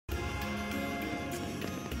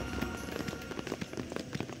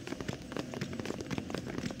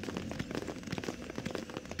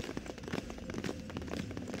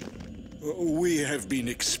We have been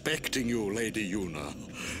expecting you, Lady Yuna.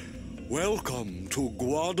 Welcome to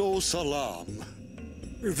Gaudosalam.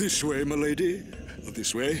 This way, my lady.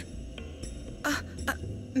 This way.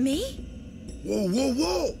 Me? Whoa, whoa,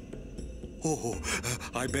 whoa! Oh,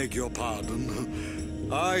 I beg your pardon.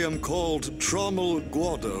 I am called Trommel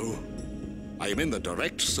Guado. I am in the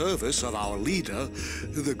direct service of our leader,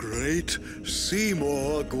 the great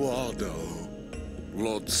Seymour Guado.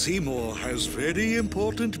 Lord Seymour has very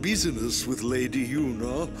important business with Lady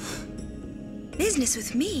Yuna. Business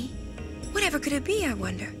with me? Whatever could it be, I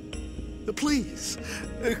wonder? Please,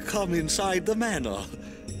 come inside the manor.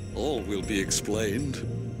 All will be explained.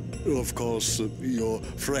 Of course, your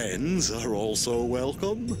friends are also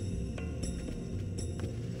welcome.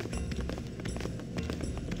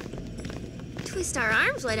 Twist our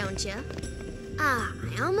arms, why don't you? Ah,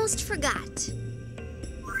 I almost forgot.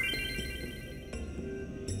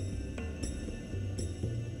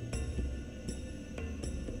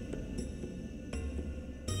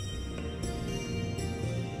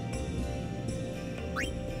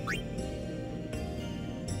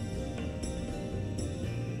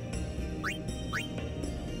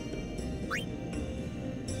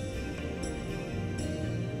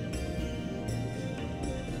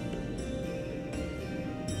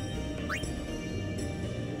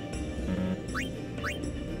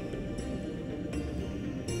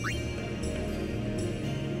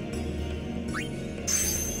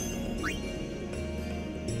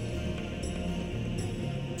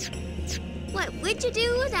 What would you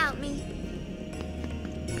do without me?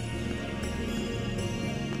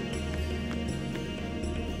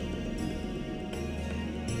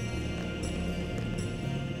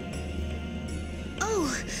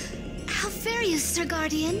 Oh, how fare you, Sir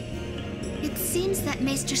Guardian? It seems that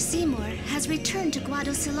Maester Seymour has returned to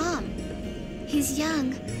Gaudosalam. He's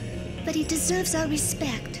young, but he deserves our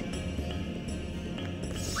respect.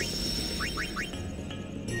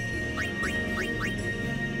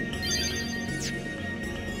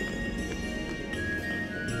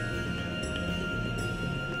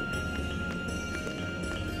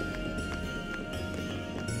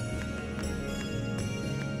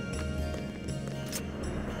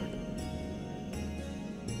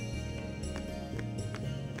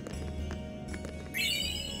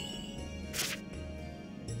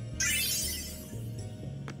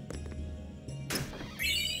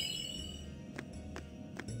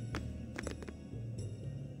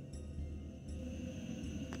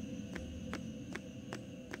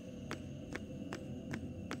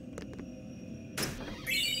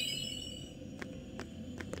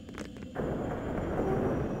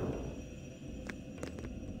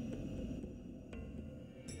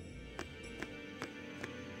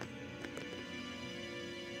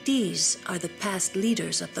 These are the past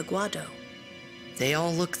leaders of the Guado. They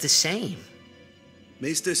all look the same.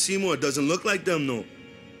 Maester Seymour doesn't look like them, no.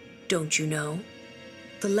 Don't you know?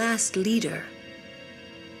 The last leader,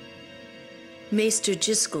 Maester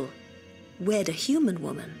Jiskel, wed a human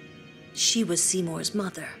woman. She was Seymour's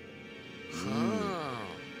mother. Oh.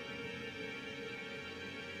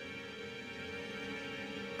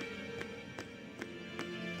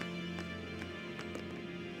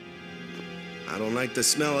 I don't like the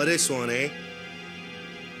smell of this one, eh?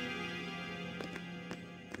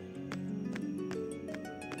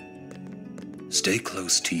 Stay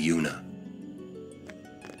close to Yuna.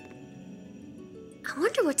 I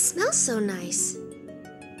wonder what smells so nice.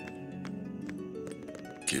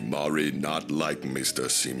 Kimari not like Mr.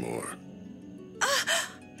 Seymour.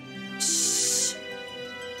 Shh.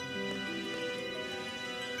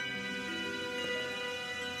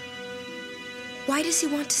 Why does he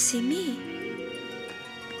want to see me?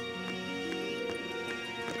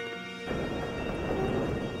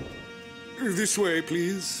 This way,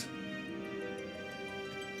 please.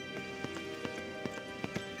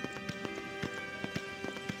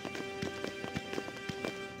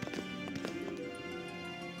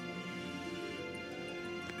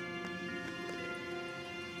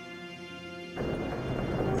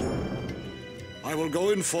 I will go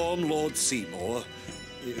inform Lord Seymour.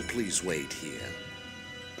 Please wait here.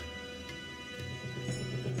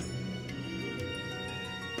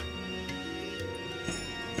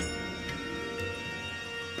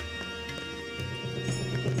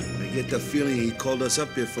 I get the feeling he called us up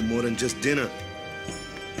here for more than just dinner.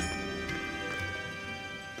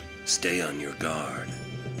 Stay on your guard.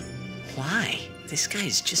 Why? This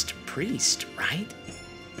guy's just a priest, right?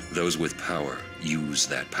 Those with power use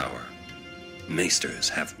that power. Maesters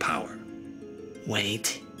have power.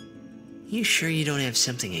 Wait. You sure you don't have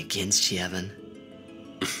something against Yevon?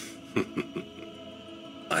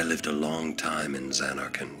 I lived a long time in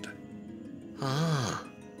Zanarkand. Ah.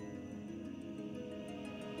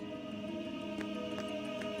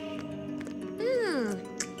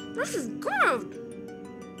 This is good.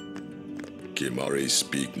 Kimari,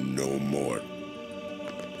 speak no more.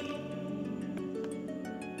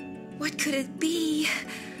 What could it be?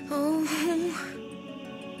 Oh.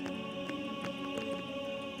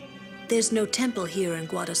 There's no temple here in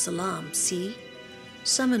Gaudosalam, see?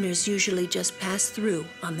 Summoners usually just pass through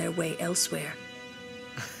on their way elsewhere.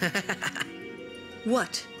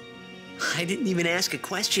 What? I didn't even ask a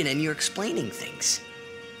question and you're explaining things.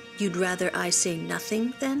 You'd rather I say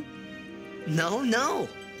nothing, then? No.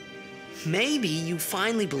 Maybe you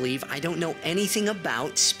finally believe I don't know anything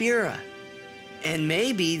about Spira. And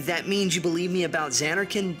maybe that means you believe me about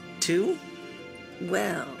Zanarkand, too?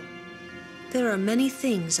 Well, there are many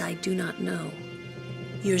things I do not know.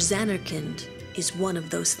 Your Zanarkand is one of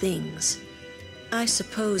those things. I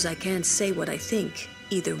suppose I can't say what I think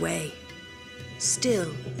either way.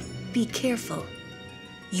 Still, be careful.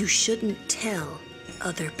 You shouldn't tell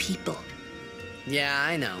other people. Yeah,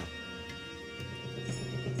 I know.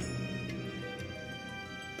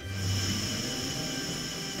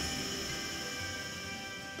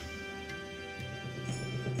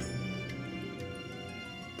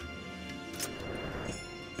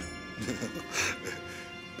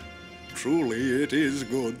 Truly, it is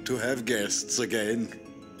good to have guests again.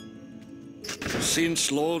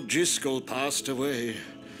 Since Lord Jiskel passed away,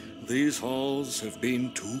 these halls have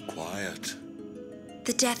been too quiet.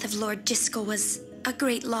 The death of Lord Jiskel was a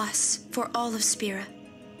great loss for all of Spira.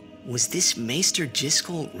 Was this Maester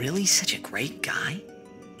Jiskel really such a great guy?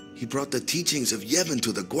 He brought the teachings of Yevon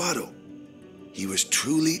to the Guado. He was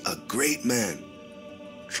truly a great man.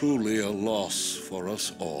 Truly a loss for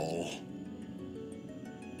us all.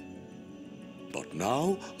 But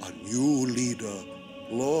now a new leader,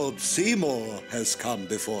 Lord Seymour, has come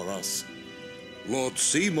before us. Lord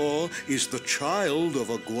Seymour is the child of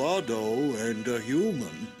a Guado and a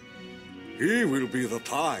human. He will be the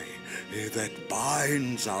tie that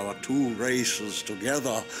binds our two races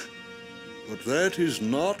together. But that is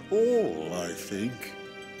not all, I think.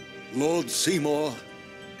 Lord Seymour,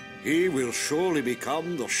 he will surely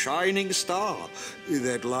become the shining star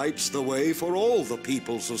that lights the way for all the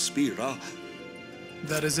peoples of Spira.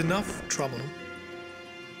 That is enough, Trommel.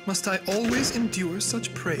 Must I always endure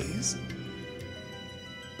such praise?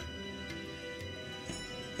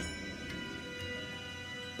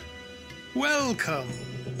 Welcome!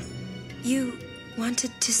 You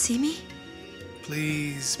wanted to see me?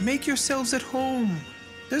 Please, make yourselves at home.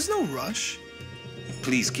 There's no rush.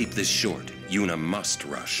 Please keep this short. Yuna must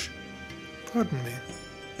rush. Pardon me.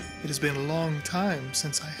 It has been a long time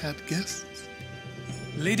since I had guests.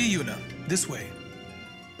 Lady Yuna, this way.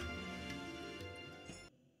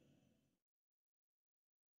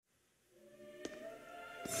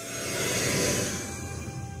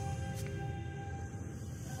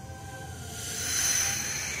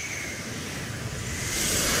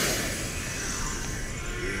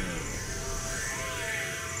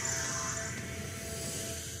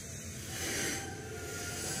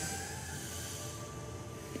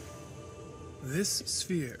 This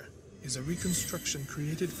sphere is a reconstruction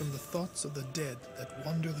created from the thoughts of the dead that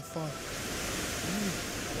wander the far.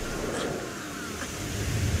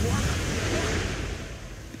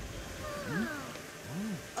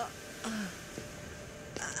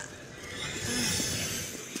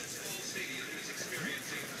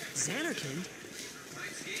 Zanarkand?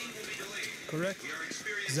 Correct.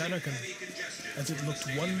 Zanarkand, as it looked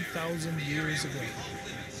 1,000 years ago.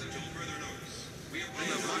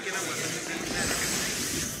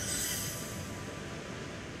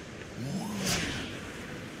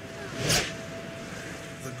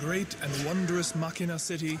 The great and wondrous Machina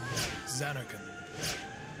city, Zanarkand.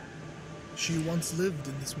 She once lived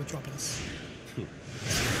in this metropolis.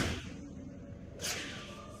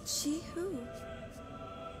 She who?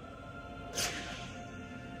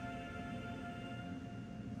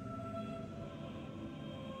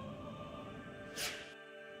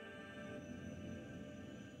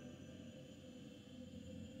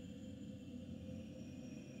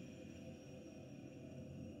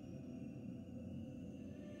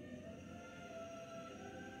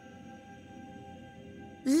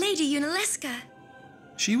 Lady Yunalesca!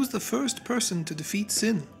 She was the first person to defeat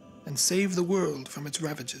sin and save the world from its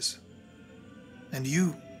ravages. And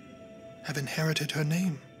you have inherited her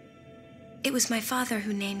name. It was my father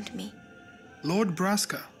who named me. Lord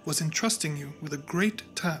Braska was entrusting you with a great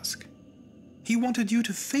task. He wanted you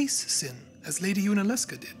to face sin as Lady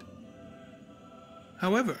Yunalesca did.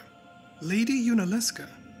 However, Lady Yunalesca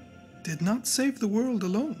did not save the world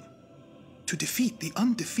alone. To defeat the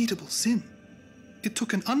undefeatable sin, It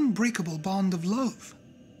took an unbreakable bond of love,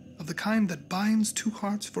 of the kind that binds two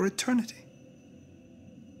hearts for eternity.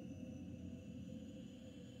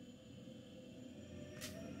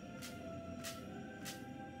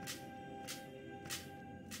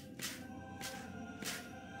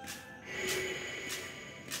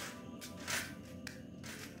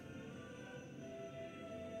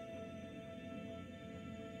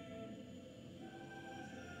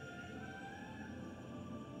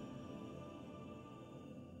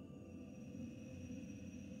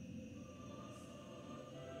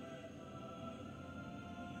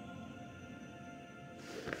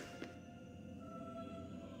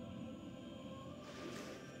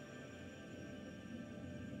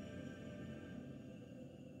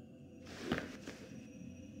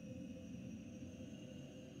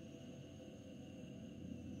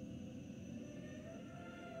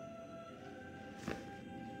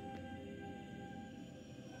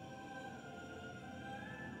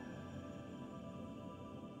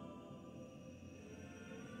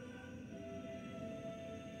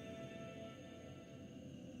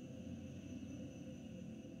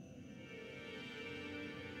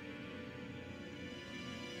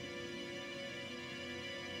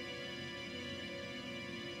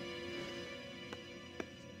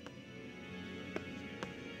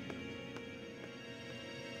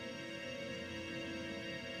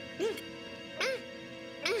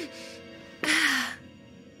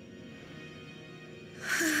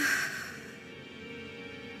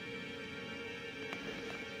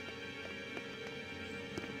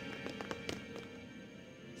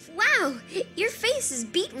 Wow, your face is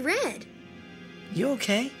beet red. You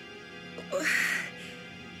okay?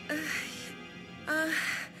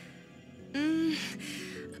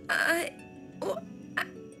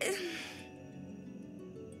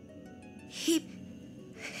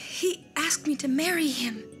 He asked me to marry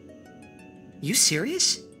him. You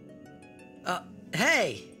serious?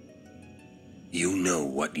 Hey! You know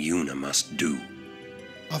what Yuna must do.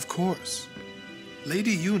 Of course.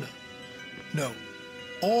 Lady Yuna. No,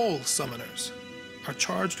 all summoners are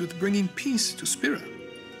charged with bringing peace to Spira.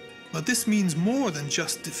 But this means more than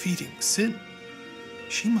just defeating sin.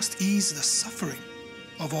 She must ease the suffering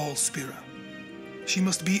of all Spira. She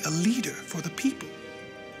must be a leader for the people.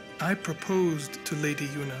 I proposed to Lady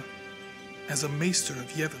Yuna as a maester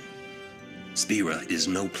of Yevon. Spira is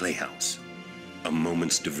no playhouse. A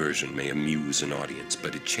moment's diversion may amuse an audience,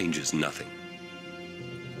 but it changes nothing.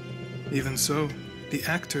 Even so, the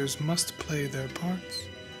actors must play their parts.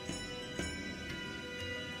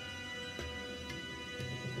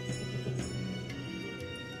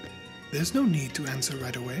 There's no need to answer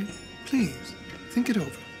right away. Please, think it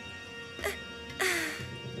over.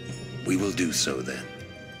 We will do so then.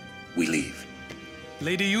 We leave.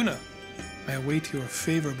 Lady Yuna, I await your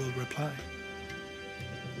favorable reply.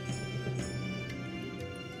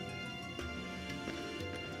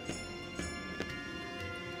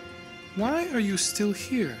 Why are you still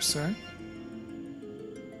here, sir?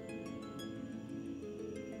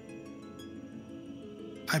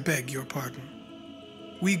 I beg your pardon.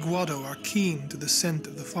 We Guado are keen to the scent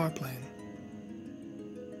of the far plain.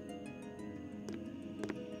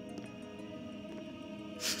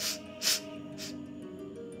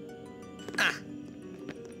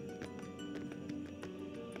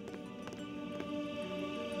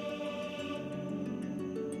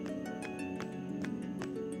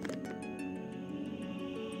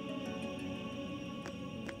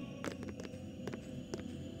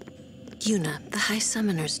 Yuna, the High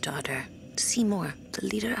Summoner's daughter, Seymour, the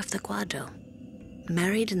leader of the Guado,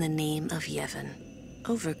 married in the name of Yevon,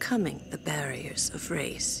 overcoming the barriers of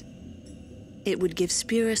race. It would give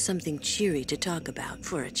Spira something cheery to talk about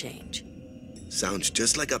for a change. Sounds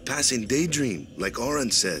just like a passing daydream, like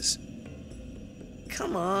Oren says.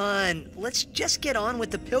 Come on, let's just get on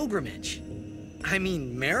with the pilgrimage. I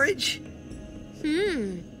mean, marriage?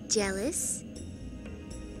 Jealous?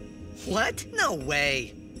 What? No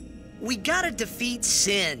way. We gotta defeat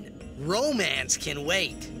sin. Romance can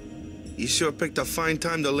wait. You sure picked a fine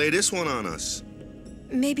time to lay this one on us.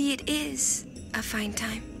 Maybe it is a fine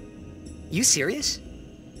time. You serious?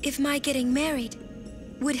 If my getting married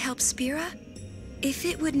would help Spira, if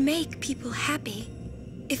it would make people happy,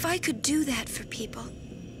 if I could do that for people,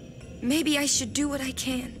 maybe I should do what I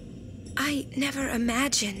can. I never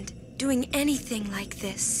imagined doing anything like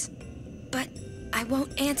this. But I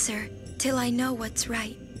won't answer till I know what's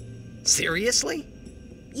right. Seriously?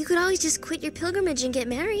 You could always just quit your pilgrimage and get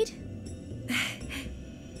married.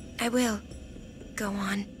 I will. Go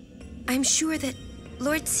on. I'm sure that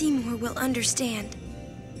Lord Seymour will understand.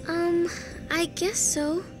 I guess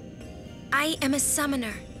so. I am a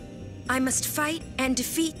summoner. I must fight and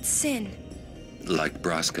defeat sin. Like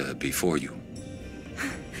Braska before you.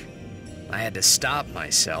 I had to stop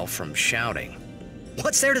myself from shouting.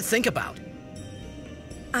 What's there to think about?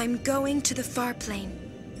 I'm going to the far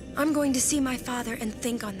plane. I'm going to see my father and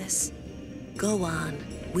think on this. Go on.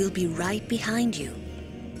 We'll be right behind you.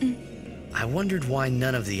 I wondered why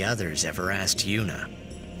none of the others ever asked Yuna.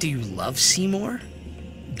 Do you love Seymour?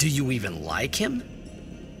 Do you even like him?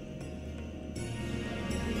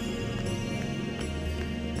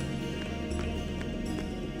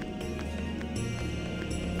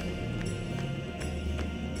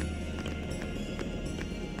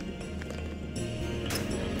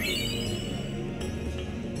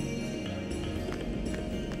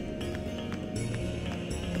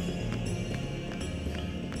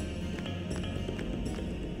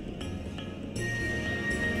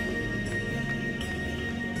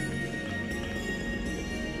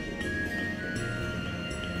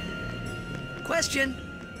 Question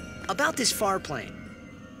about this far plane.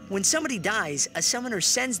 When somebody dies, a summoner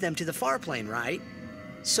sends them to the far plane, right?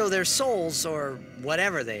 So their souls, or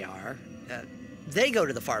whatever they are, they go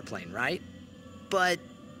to the far plane, right? But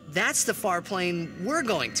that's the far plane we're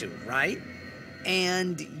going to, right?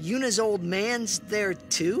 And Yuna's old man's there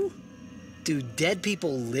too? Do dead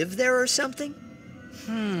people live there or something?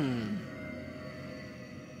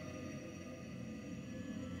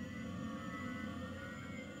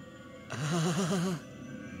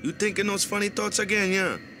 You thinking those funny thoughts again,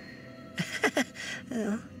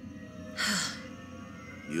 yeah?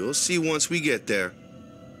 You'll see once we get there.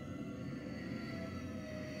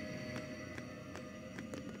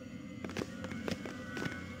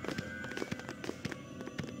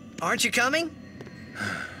 Aren't you coming?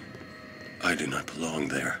 I do not belong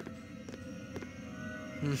there.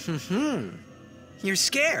 You're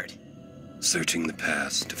scared. Searching the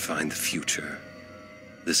past to find the future.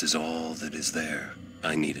 This is all that is there.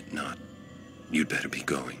 I need it not. You'd better be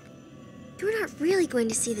going. You're not really going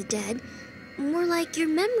to see the dead. More like your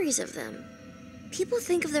memories of them. People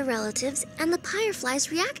think of their relatives, and the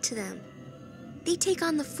fireflies react to them. They take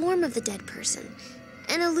on the form of the dead person.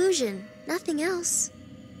 An illusion, nothing else.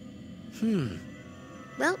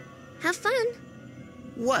 Well, have fun.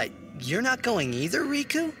 What? You're not going either,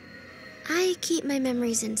 Riku? I keep my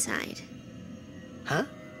memories inside. Huh?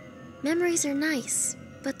 Memories are nice,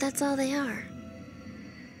 but that's all they are.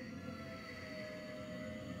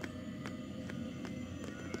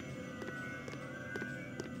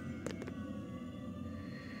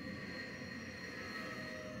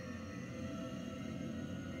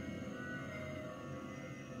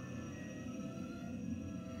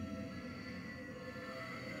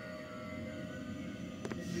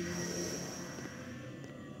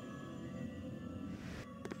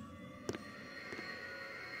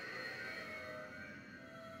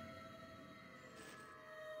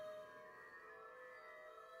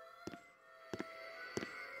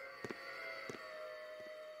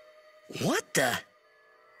 What the?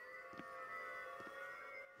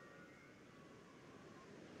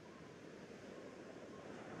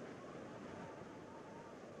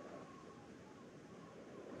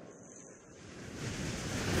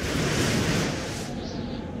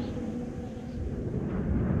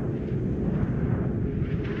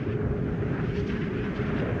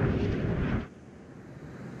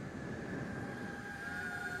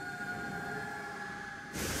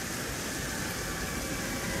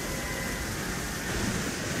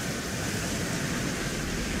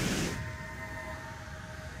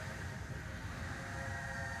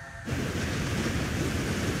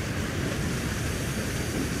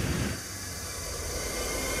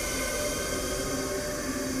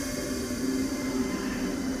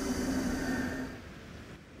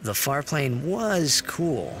 The far plane was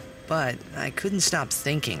cool, but I couldn't stop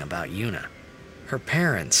thinking about Yuna. Her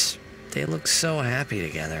parents, they looked so happy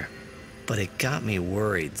together. But it got me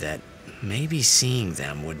worried that maybe seeing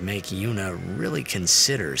them would make Yuna really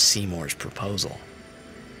consider Seymour's proposal.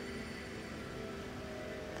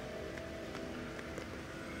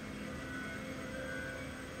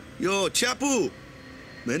 Yo, Chapu!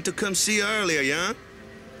 Meant to come see you earlier, yeah?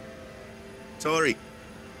 Sorry.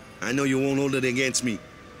 I know you won't hold it against me.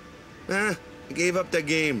 I gave up that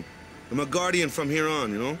game. I'm a guardian from here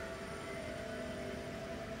on, you know?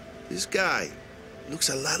 This guy looks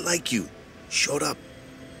a lot like you. Showed up.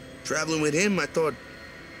 Traveling with him, I thought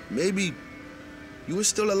maybe you were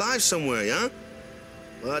still alive somewhere, yeah?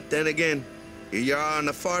 But then again, here you are on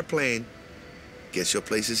the far plane. Guess your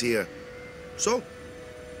place is here. So,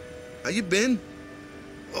 how you been?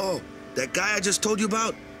 Oh, that guy I just told you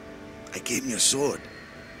about? I gave him your sword.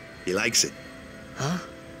 He likes it. Huh?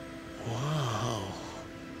 Whoa.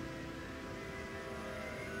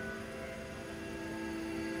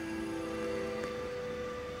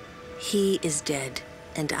 He is dead,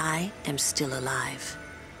 and I am still alive.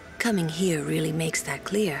 Coming here really makes that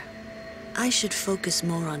clear. I should focus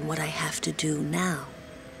more on what I have to do now.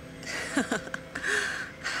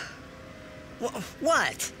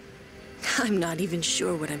 What? I'm not even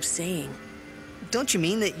sure what I'm saying. Don't you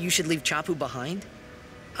mean that you should leave Chapu behind?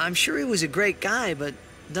 I'm sure he was a great guy, but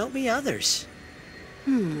there'll be others.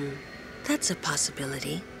 That's a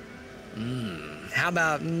possibility. How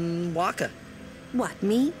about Waka? What,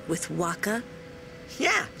 me? With Waka?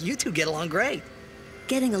 Yeah, you two get along great.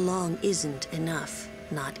 Getting along isn't enough.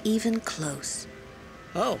 Not even close.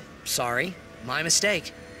 Oh, sorry. My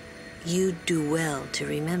mistake. You'd do well to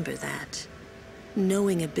remember that.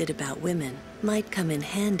 Knowing a bit about women might come in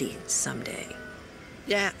handy someday.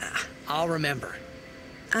 Yeah, I'll remember.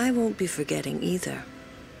 I won't be forgetting either.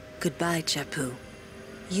 Goodbye, Chapu.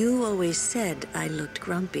 You always said I looked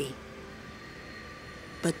grumpy.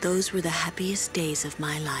 But those were the happiest days of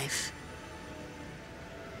my life.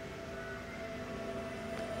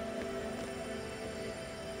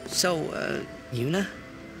 So, Yuna?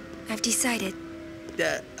 I've decided.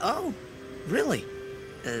 Oh, really?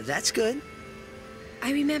 That's good.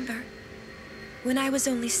 I remember when I was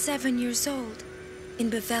only 7 years old in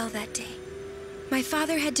Bavel that day. My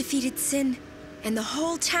father had defeated Sin, and the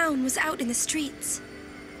whole town was out in the streets.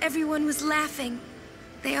 Everyone was laughing.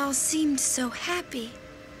 They all seemed so happy.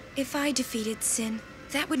 If I defeated Sin,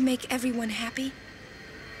 that would make everyone happy,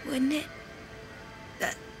 wouldn't it?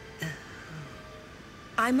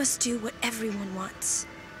 I must do what everyone wants,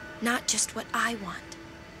 not just what I want.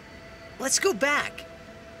 Let's go back.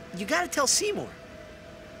 You gotta tell Seymour.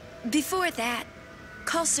 Before that,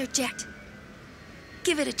 call Sir Jet.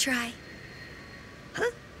 Give it a try.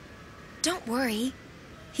 Huh? Don't worry.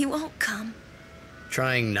 He won't come.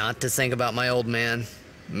 Trying not to think about my old man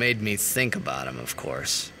made me think about him, of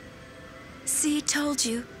course. See, told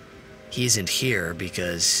you. He isn't here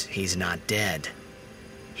because he's not dead.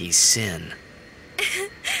 He's Sin.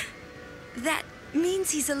 That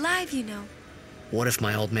means he's alive, you know. What if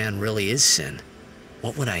my old man really is Sin?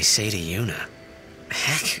 What would I say to Yuna?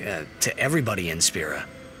 Heck, to everybody in Spira.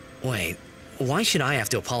 Wait, why should I have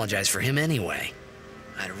to apologize for him anyway?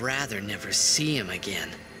 I'd rather never see him again.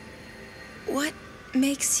 What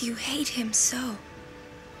makes you hate him so?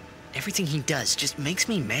 Everything he does just makes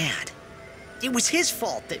me mad. It was his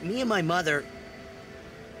fault that me and my mother...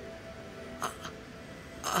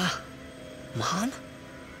 Mom?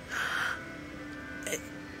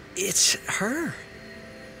 It's her.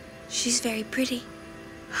 She's very pretty.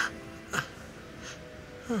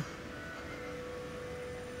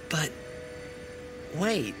 But...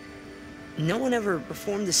 wait. No one ever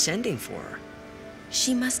performed the sending for her.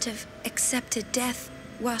 She must have accepted death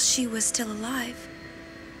while she was still alive.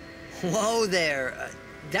 Whoa there.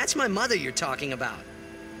 That's my mother you're talking about.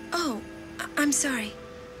 Oh, I'm sorry.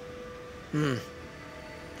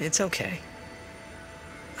 It's okay.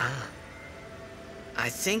 I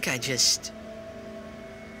think I just...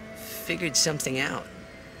 figured something out.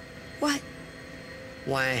 What?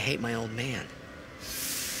 Why I hate my old man.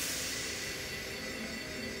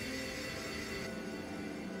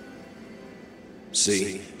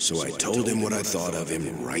 See? So I told him what I thought of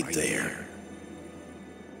him right there.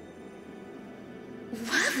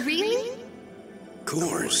 What? Really? Of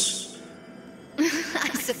course. I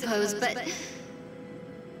suppose, but...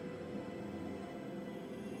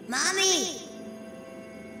 Mommy!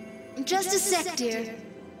 Just a sec, dear.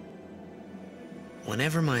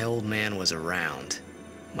 Whenever my old man was around,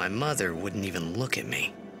 my mother wouldn't even look at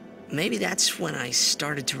me. Maybe that's when I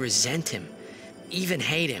started to resent him, even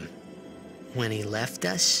hate him. When he left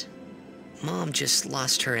us, Mom just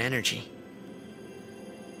lost her energy.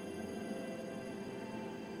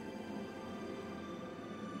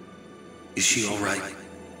 Is she all right?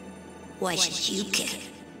 Why should you care?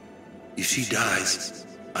 If she dies,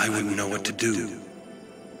 I wouldn't know what to do.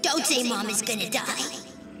 Don't say Mom is gonna die.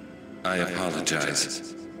 I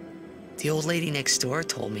apologize. The old lady next door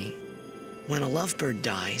told me, when a lovebird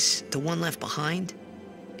dies, the one left behind,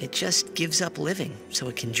 it just gives up living so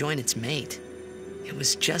it can join its mate. It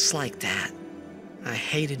was just like that. I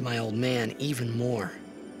hated my old man even more.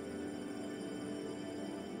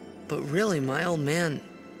 But really, my old man...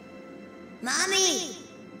 Mommy!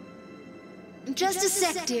 Just a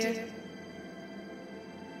sec, dear.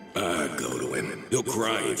 Go to him. He'll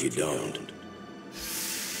cry if you don't.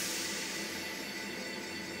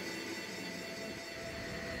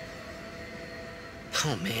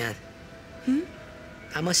 Oh, man.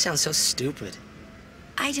 I must sound so stupid.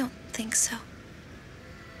 I don't think so.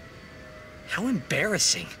 How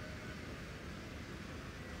embarrassing.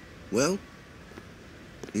 Well,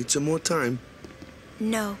 need some more time.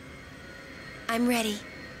 No. I'm ready.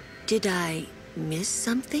 Did I miss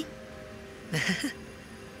something?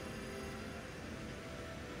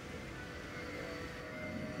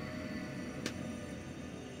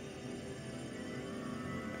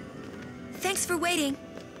 Thanks for waiting.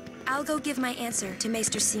 I'll go give my answer to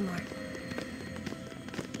Maester Seymour.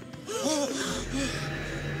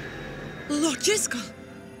 Lord Jiskel!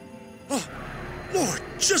 Oh, Lord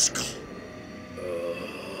Jiskel!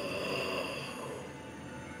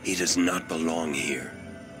 He does not belong here.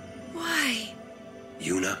 Why?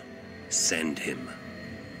 Yuna, send him.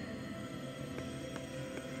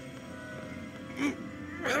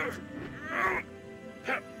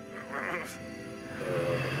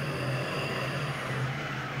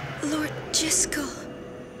 Lord Jiskel.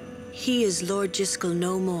 He is Lord Jiskel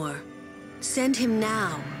no more. Send him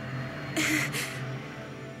now.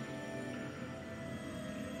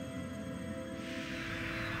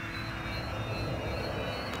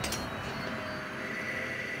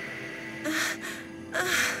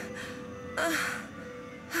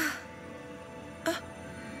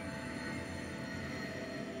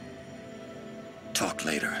 Talk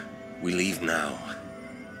later. We leave now.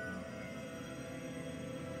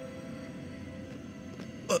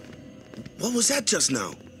 What was that just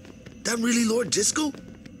now? That really Lord Jiskel?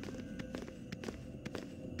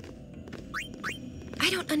 I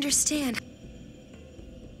don't understand.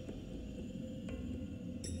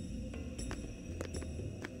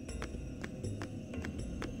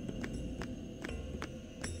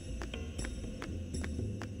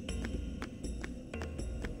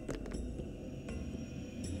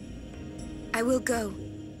 I will go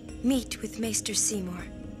meet with Maester Seymour.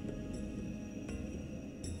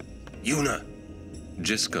 Yuna,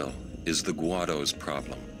 Jiskel is the Gaudo's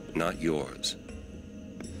problem, not yours.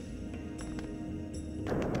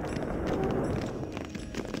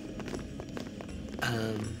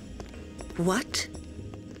 What?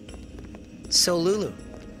 So, Lulu,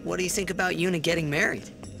 what do you think about Yuna getting married?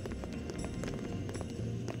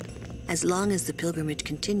 As long as the pilgrimage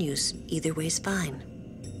continues, either way's fine.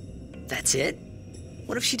 That's it?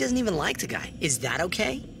 What if she doesn't even like the guy? Is that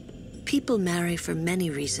okay? People marry for many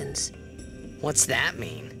reasons. What's that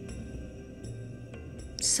mean?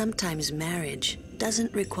 Sometimes marriage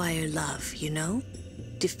doesn't require love, you know?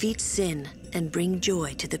 Defeat sin and bring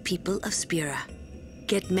joy to the people of Spira.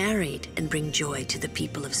 Get married and bring joy to the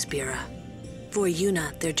people of Spira. For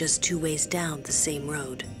Yuna, they're just two ways down the same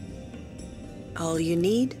road. All you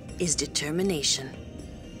need is determination.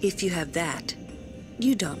 If you have that,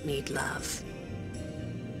 you don't need love.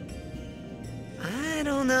 I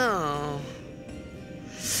don't know.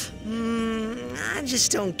 I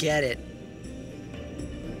just don't get it.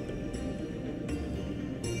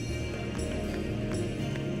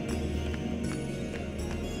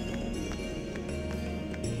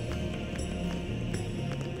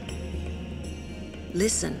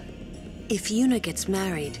 Listen, if Yuna gets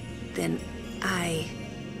married, then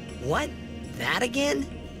What? That again?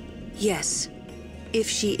 Yes. If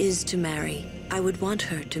she is to marry, I would want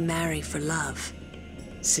her to marry for love.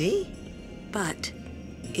 See? But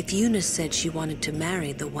if Yuna said she wanted to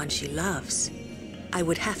marry the one she loves, I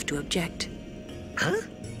would have to object. Huh?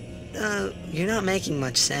 You're not making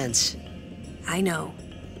much sense. I know.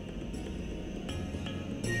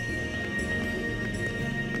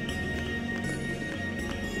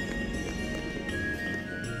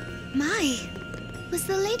 My, was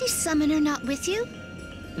the Lady Summoner not with you?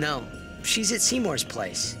 No, she's at Seymour's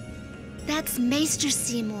place. That's Maester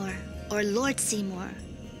Seymour, or Lord Seymour.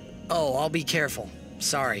 Oh, I'll be careful.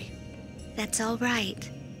 Sorry. That's all right.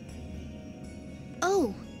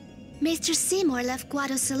 Oh, Maester Seymour left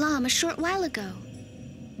Gaudosalam a short while ago.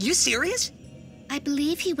 You serious? I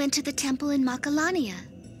believe he went to the temple in Makalania.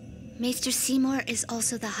 Maester Seymour is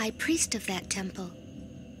also the high priest of that temple.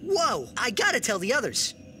 Whoa, I gotta tell the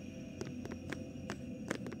others.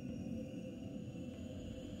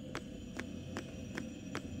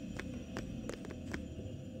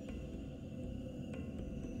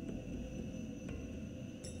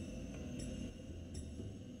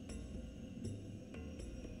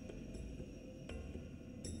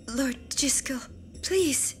 Lord Jiskel,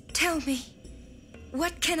 please tell me.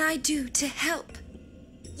 What can I do to help?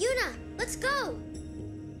 Yuna, let's go!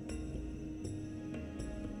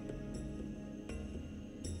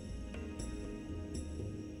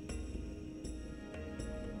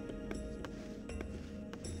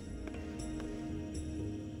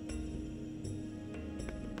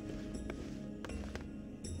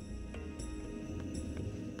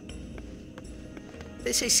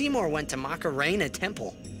 They say Seymour went to Macarena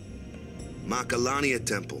Temple. Makalania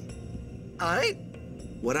Temple. Alright.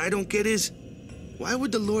 What I don't get is, Why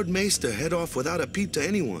would the Lord Maester head off without a peep to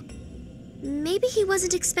anyone? Maybe he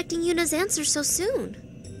wasn't expecting Yuna's answer so soon.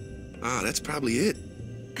 Ah, that's probably it.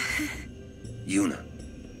 Yuna,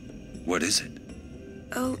 what is it?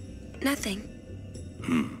 Oh, nothing.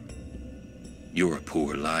 You're a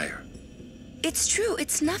poor liar. It's true,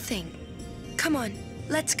 it's nothing. Come on,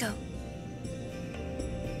 let's go.